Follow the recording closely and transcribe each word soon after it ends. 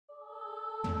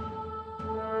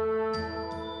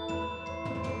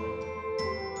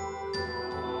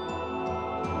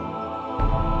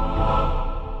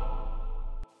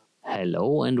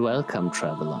Hello and welcome,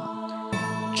 traveler.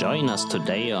 Join us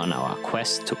today on our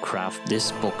quest to craft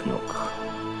this book nook.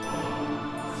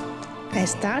 I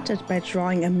started by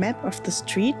drawing a map of the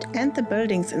street and the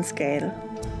buildings in scale.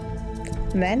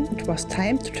 Then it was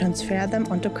time to transfer them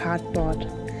onto cardboard.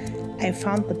 I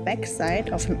found the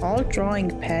backside of an old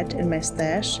drawing pad in my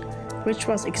stash, which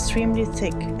was extremely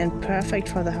thick and perfect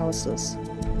for the houses.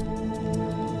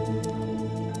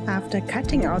 After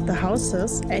cutting out the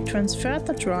houses, I transferred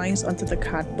the drawings onto the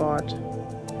cardboard.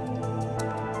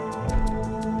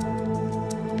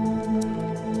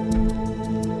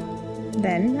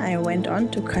 Then I went on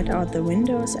to cut out the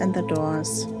windows and the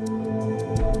doors.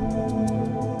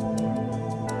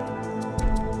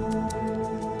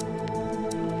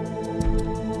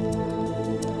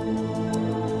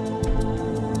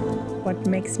 What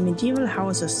makes medieval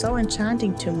houses so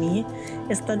enchanting to me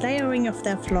is the layering of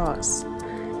their floors.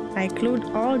 I glued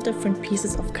all different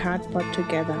pieces of cardboard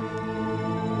together.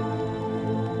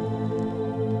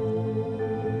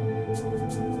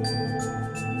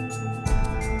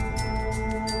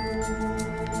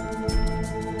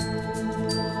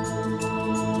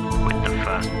 With the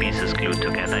first pieces glued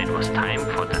together, it was time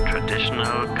for the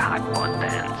traditional cardboard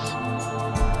dance.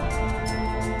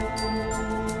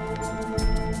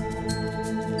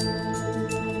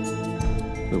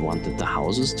 We wanted the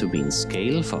houses to be in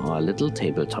scale for our little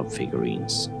tabletop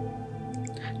figurines.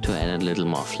 To add a little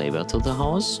more flavor to the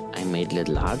house, I made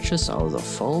little arches out of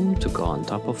foam to go on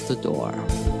top of the door.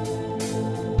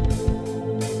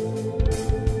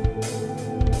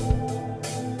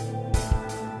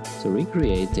 To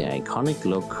recreate the iconic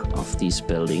look of these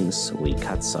buildings, we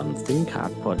cut some thin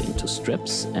cardboard into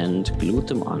strips and glued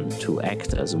them on to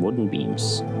act as wooden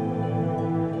beams.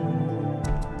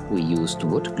 We used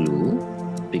wood glue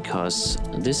because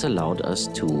this allowed us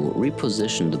to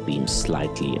reposition the beams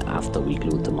slightly after we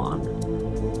glued them on.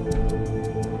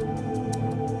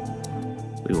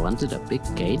 We wanted a big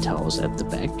gatehouse at the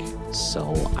back,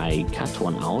 so I cut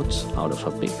one out of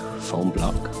a big foam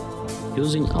block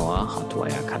using our hot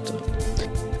wire cutter.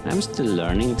 I'm still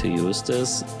learning to use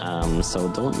this, so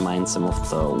don't mind some of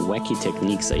the wacky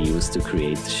techniques I use to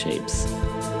create the shapes.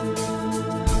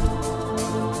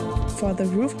 For the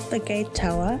roof of the gate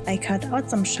tower, I cut out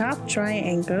some sharp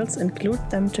triangles and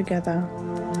glued them together.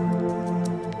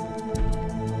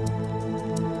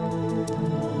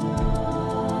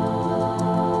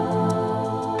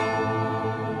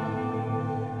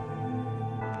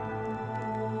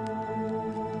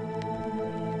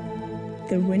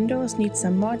 The windows need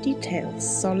some more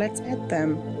details, so let's add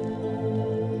them.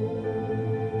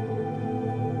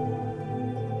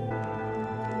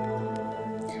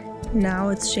 Now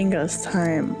it's shingles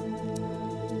time.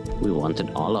 We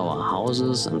wanted all our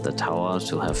houses and the tower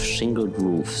to have shingled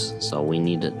roofs, so we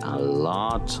needed a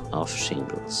lot of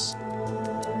shingles.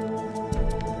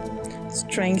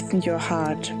 Strengthen your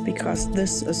heart, because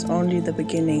this is only the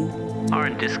beginning. Or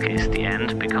in this case the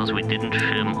end, because we didn't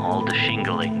film all the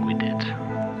shingling we did.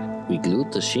 We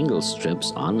glued the shingle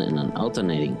strips on in an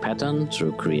alternating pattern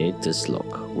to create this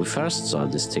look. We first saw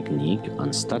this technique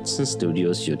on Stutson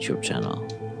Studios' YouTube channel.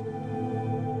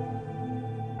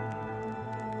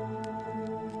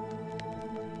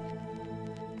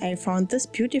 I found this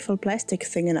beautiful plastic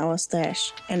thing in our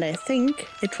stash, and I think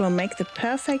it will make the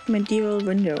perfect medieval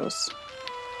windows.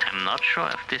 I'm not sure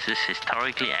if this is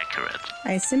historically accurate.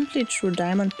 I simply drew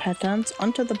diamond patterns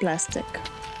onto the plastic.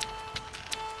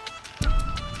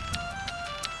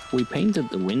 We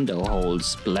painted the window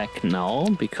holes black now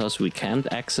because we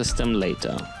can't access them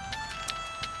later.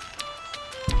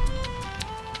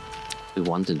 We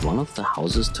wanted one of the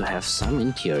houses to have some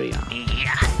interior.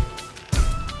 Yeah.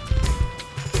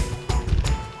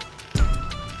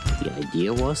 The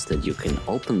idea was that you can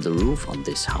open the roof on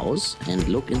this house and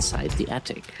look inside the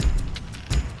attic.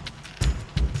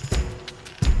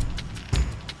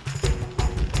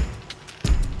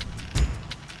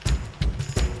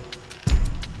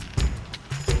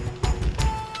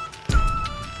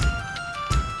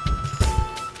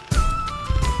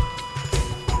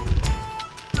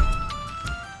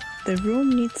 The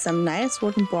room needs some nice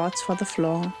wooden boards for the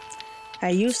floor. I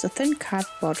used a thin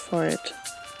cardboard for it.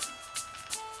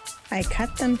 I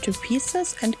cut them to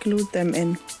pieces and glued them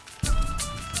in.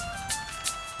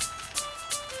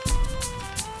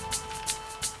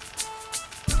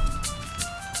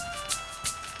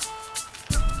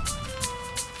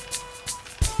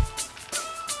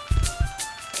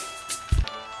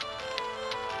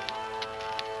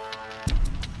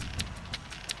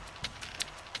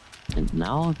 And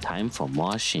now time for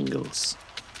more shingles.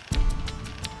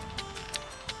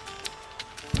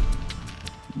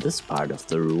 This part of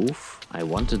the roof I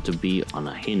wanted to be on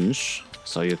a hinge,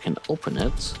 so you can open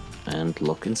it and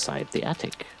look inside the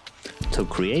attic. To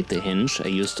create the hinge, I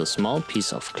used a small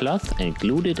piece of cloth and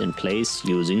glued it in place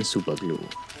using super glue.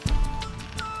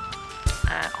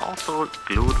 I also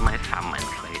glued my thumb in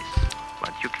place,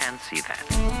 but you can't see that.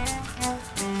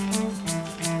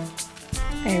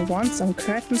 I want some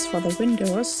curtains for the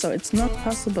windows, so it's not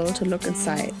possible to look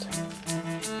inside.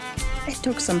 I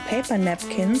took some paper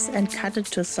napkins and cut it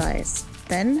to size.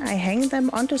 Then I hang them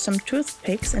onto some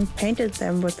toothpicks and painted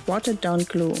them with watered-down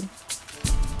glue.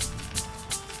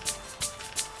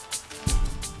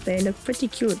 They look pretty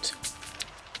cute.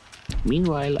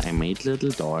 Meanwhile, I made little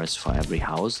doors for every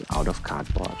house out of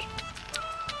cardboard.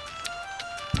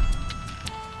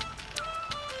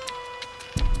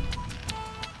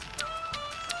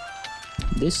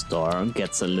 This door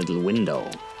gets a little window.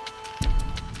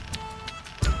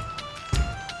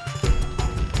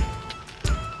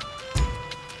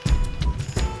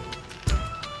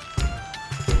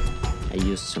 I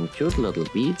used some cute little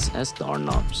beads as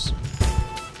doorknobs.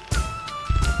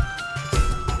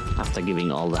 After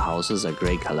giving all the houses a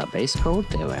grey color base coat,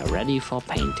 they were ready for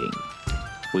painting.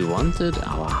 We wanted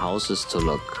our houses to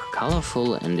look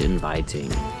colorful and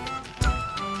inviting.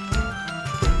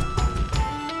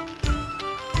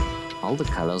 All the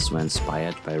colors were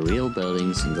inspired by real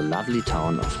buildings in the lovely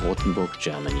town of Rothenburg,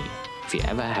 Germany. If you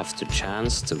ever have the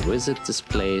chance to visit this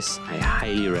place, I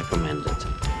highly recommend it.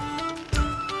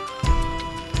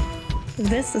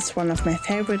 This is one of my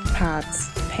favorite parts,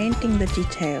 painting the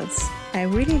details. I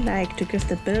really like to give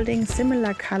the building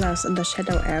similar colors in the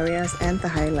shadow areas and the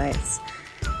highlights.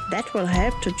 That will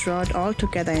help to draw it all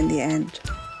together in the end.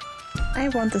 I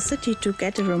want the city to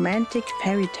get a romantic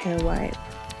fairy tale vibe.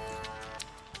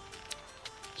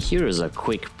 Here is a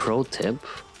quick pro tip.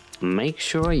 Make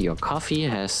sure your coffee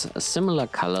has a similar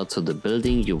color to the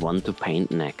building you want to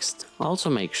paint next. Also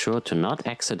make sure to not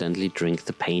accidentally drink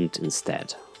the paint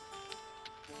instead.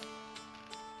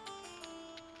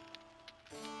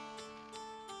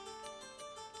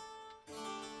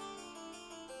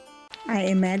 I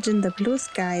imagine the blue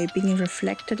sky being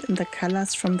reflected in the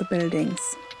colors from the buildings.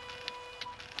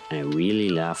 I really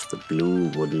love the blue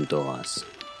wooden doors.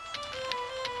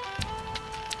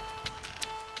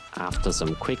 After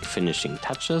some quick finishing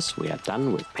touches, we are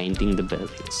done with painting the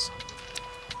buildings.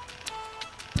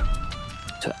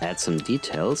 To add some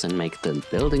details and make the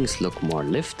buildings look more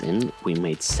lived in, we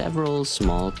made several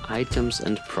small items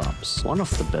and props. One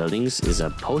of the buildings is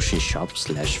a potion shop /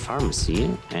 pharmacy,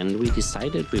 and we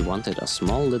decided we wanted a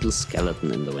small little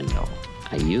skeleton in the window.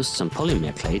 I used some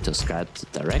polymer clay to sculpt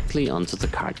it directly onto the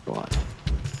cardboard.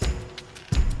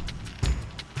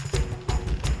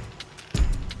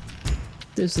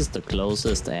 This is the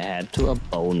closest I had to a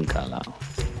bone color.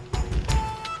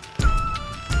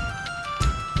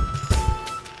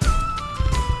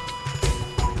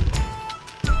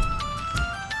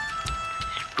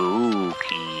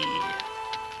 Spooky.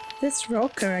 This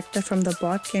rogue character from the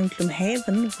board game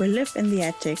Gloomhaven will live in the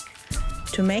attic.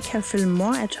 To make her feel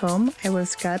more at home, I will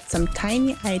sculpt some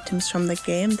tiny items from the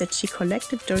game that she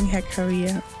collected during her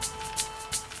career.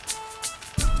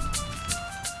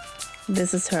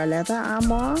 This is her leather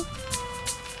armor.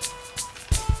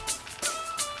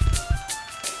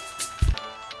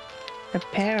 A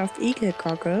pair of eagle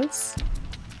goggles.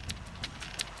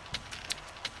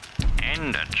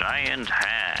 And a giant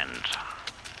hand.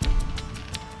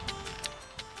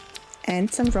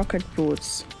 And some rocket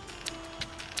boots.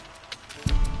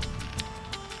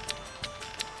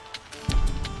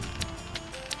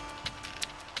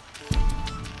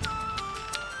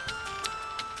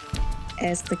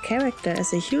 As the character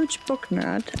is a huge book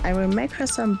nerd, I will make her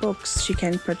some books she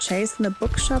can purchase in the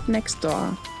bookshop next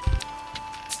door.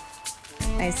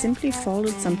 I simply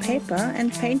folded some paper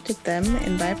and painted them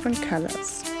in vibrant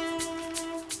colors.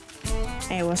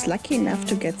 I was lucky enough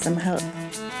to get some help.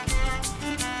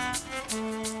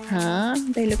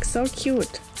 They look so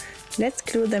cute. Let's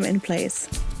glue them in place.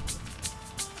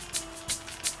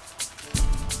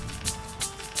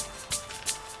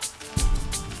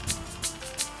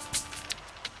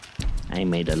 I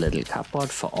made a little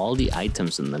cupboard for all the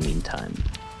items in the meantime.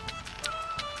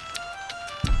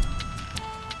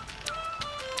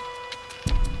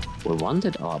 We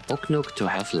wanted our book nook to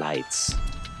have lights.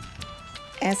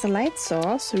 As a light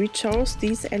source, we chose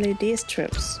these LED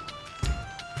strips.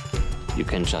 You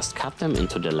can just cut them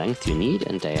into the length you need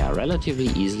and they are relatively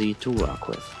easy to work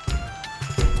with.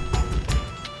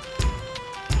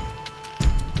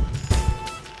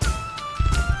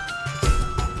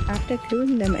 After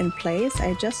gluing them in place,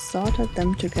 I just soldered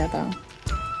them together.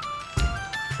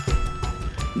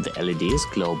 The LEDs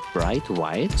glow bright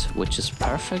white, which is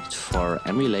perfect for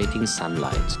emulating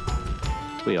sunlight.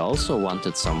 We also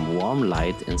wanted some warm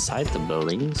light inside the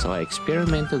building, so I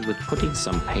experimented with putting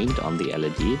some paint on the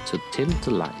LED to tint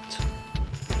the light.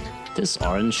 This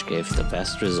orange gave the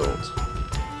best result.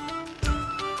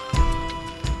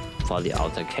 For the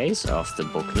outer case of the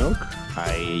Booknook,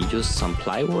 I used some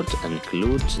plywood and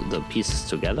glued the pieces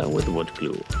together with wood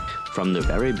glue. From the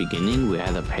very beginning we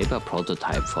had a paper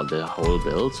prototype for the whole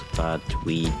build, but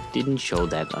we didn't show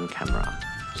that on camera.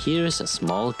 Here is a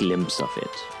small glimpse of it.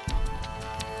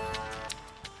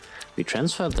 We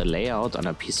transferred the layout on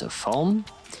a piece of foam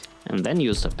and then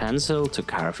used a pencil to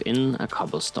carve in a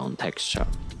cobblestone texture.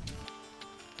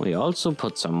 We also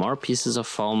put some more pieces of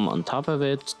foam on top of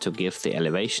it to give the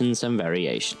elevation some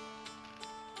variation.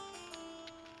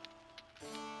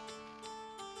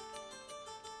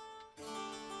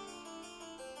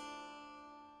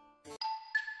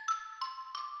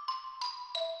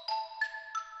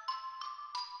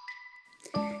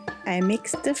 I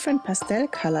mixed different pastel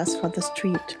colors for the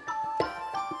street.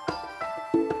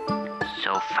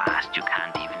 So fast you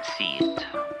can't even see it.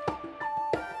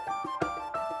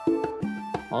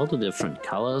 All the different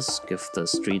colors give the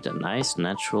street a nice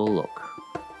natural look.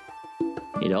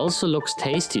 It also looks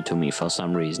tasty to me for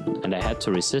some reason, and I had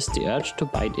to resist the urge to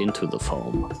bite into the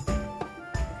foam.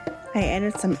 I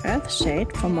added some earth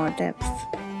shade for more depth.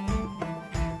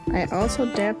 I also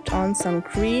dabbed on some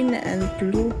green and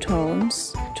blue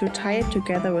tones to tie it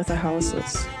together with the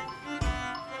houses.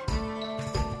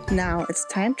 Now it's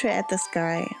time to add the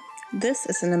sky. This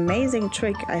is an amazing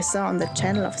trick I saw on the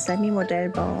channel of Medieval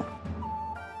Booknook.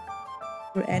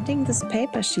 Through adding this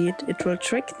paper sheet, it will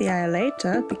trick the eye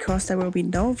later because there will be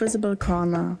no visible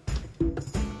corner.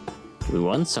 We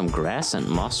want some grass and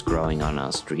moss growing on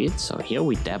our street, so here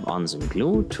we dab on some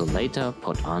glue to later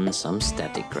put on some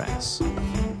static grass.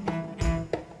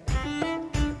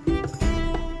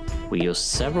 We used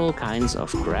several kinds of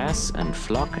grass and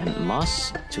flock and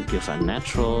moss to give a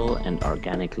natural and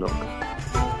organic look.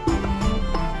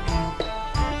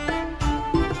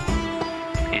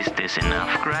 Is this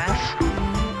enough grass?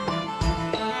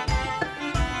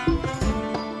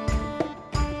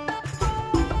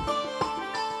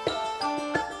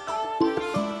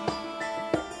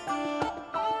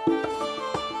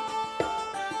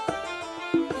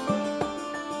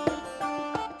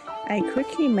 I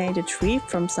quickly made a tree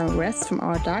from some rests from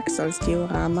our Dark Souls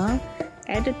diorama,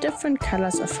 added different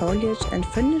colors of foliage and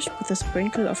finished with a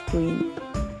sprinkle of green.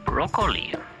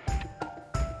 Broccoli.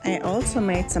 I also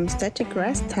made some static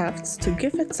grass tufts to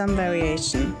give it some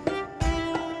variation.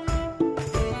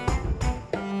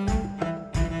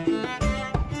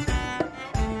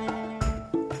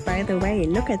 By the way,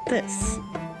 look at this.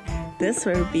 This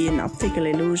will be an optical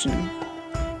illusion.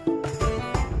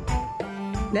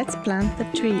 Let's plant the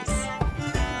trees.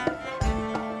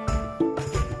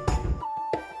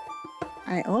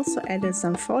 I also added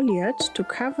some foliage to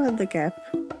cover the gap.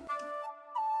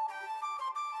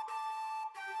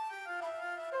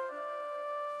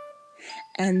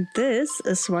 And this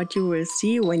is what you will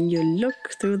see when you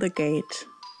look through the gate.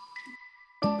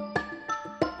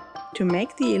 To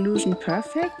make the illusion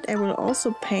perfect, I will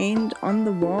also paint on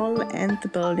the wall and the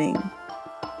building.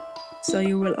 So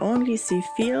you will only see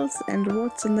fields and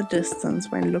woods in the distance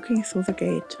when looking through the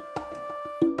gate.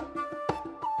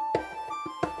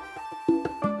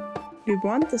 We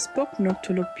want this booknook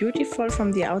to look beautiful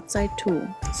from the outside too,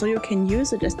 so you can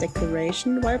use it as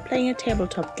decoration while playing a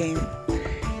tabletop game.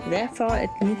 Therefore it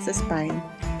needs a spine.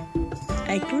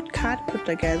 I glued cardboard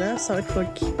together so it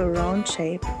would keep a round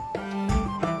shape.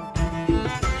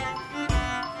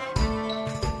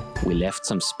 We left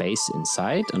some space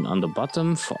inside and on the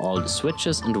bottom for all the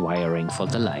switches and wiring for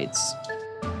the lights.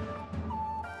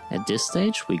 At this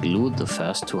stage we glued the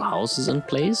first two houses in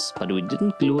place, but we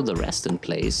didn't glue the rest in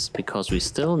place because we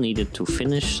still needed to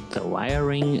finish the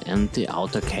wiring and the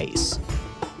outer case.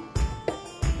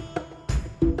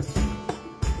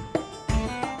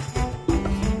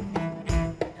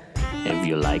 If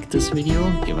you liked this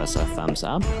video, give us a thumbs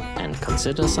up and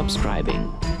consider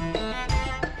subscribing.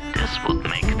 This would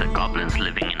make the goblins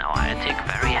living in our attic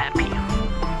very happy.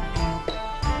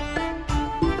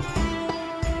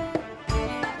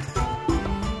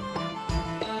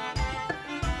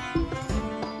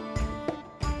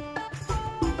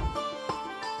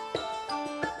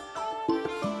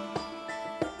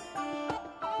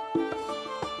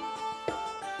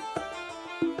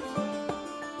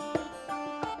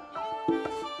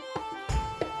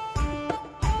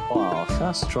 For our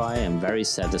first try, I'm very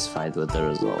satisfied with the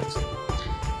result.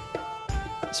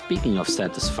 Speaking of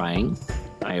satisfying,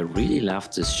 I really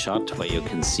love this shot where you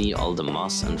can see all the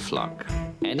moss and flock.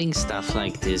 Adding stuff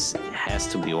like this has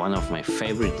to be one of my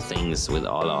favorite things with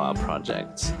all our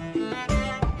projects.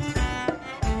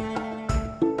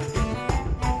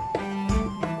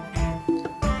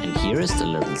 And here is the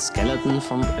little skeleton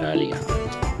from earlier.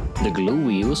 The glue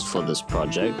we used for this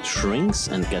project shrinks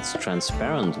and gets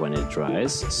transparent when it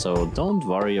dries, so don't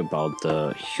worry about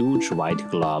the huge white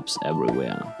globs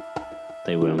everywhere.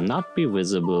 They will not be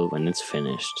visible when it's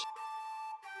finished.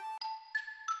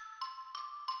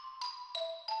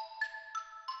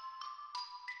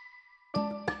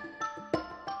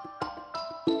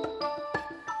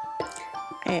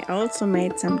 I also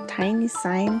made some tiny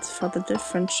signs for the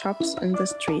different shops in the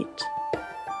street.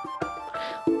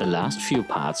 The last few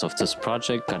parts of this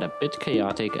project got a bit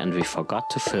chaotic and we forgot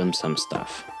to film some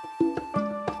stuff.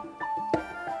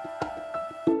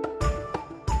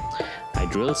 I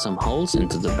drilled some holes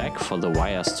into the back for the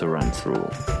wires to run through.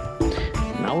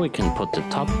 Now we can put the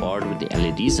top board with the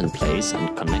LEDs in place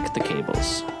and connect the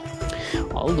cables.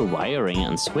 All the wiring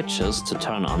and switches to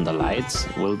turn on the lights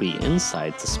will be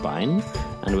inside the spine,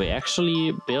 and we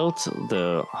actually built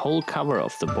the whole cover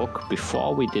of the book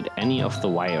before we did any of the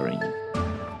wiring.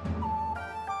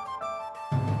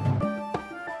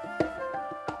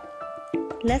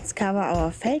 Let's cover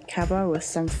our fake cover with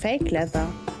some fake leather.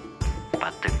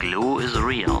 But the glue is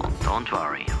real, don't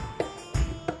worry.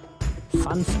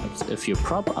 Fun fact, if you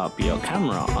prop up your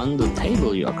camera on the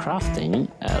table you're crafting,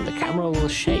 the camera will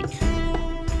shake.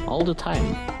 All the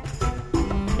time.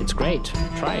 It's great,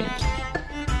 try it.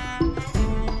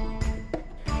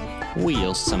 We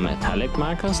used some metallic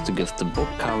markers to give the book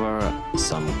cover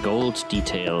some gold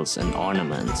details and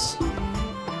ornaments.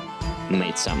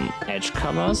 Made some edge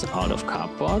covers out of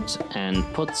cardboard and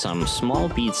put some small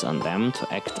beads on them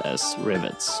to act as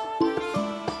rivets.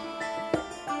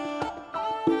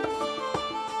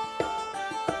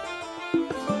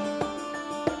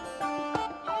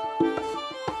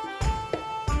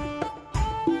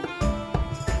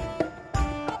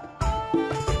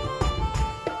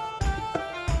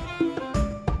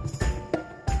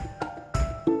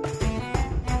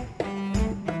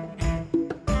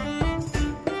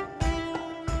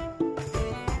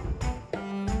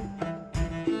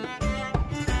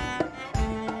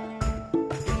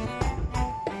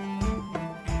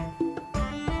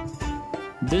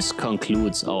 This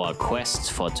concludes our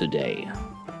quest for today.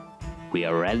 We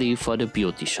are ready for the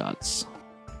beauty shots.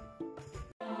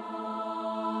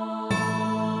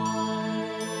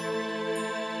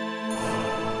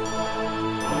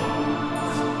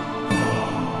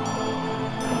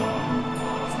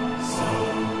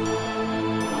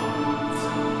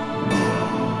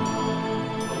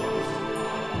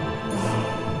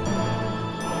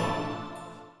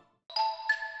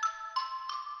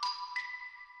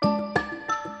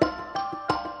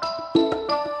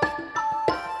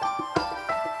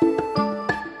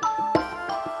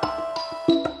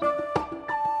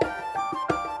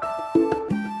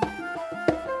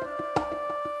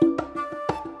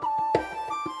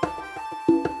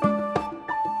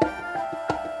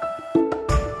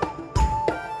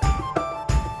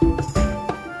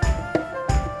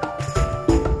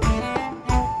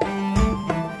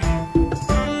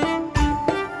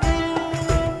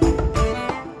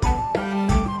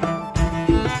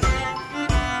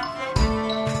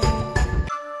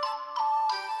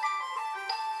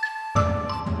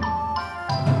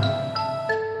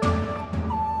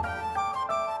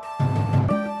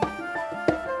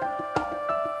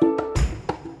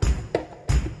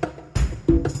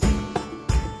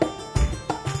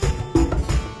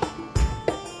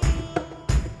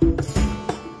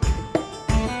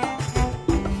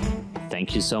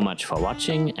 Thank you so much for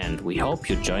watching, and we hope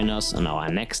you join us on our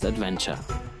next adventure.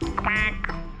 Bye.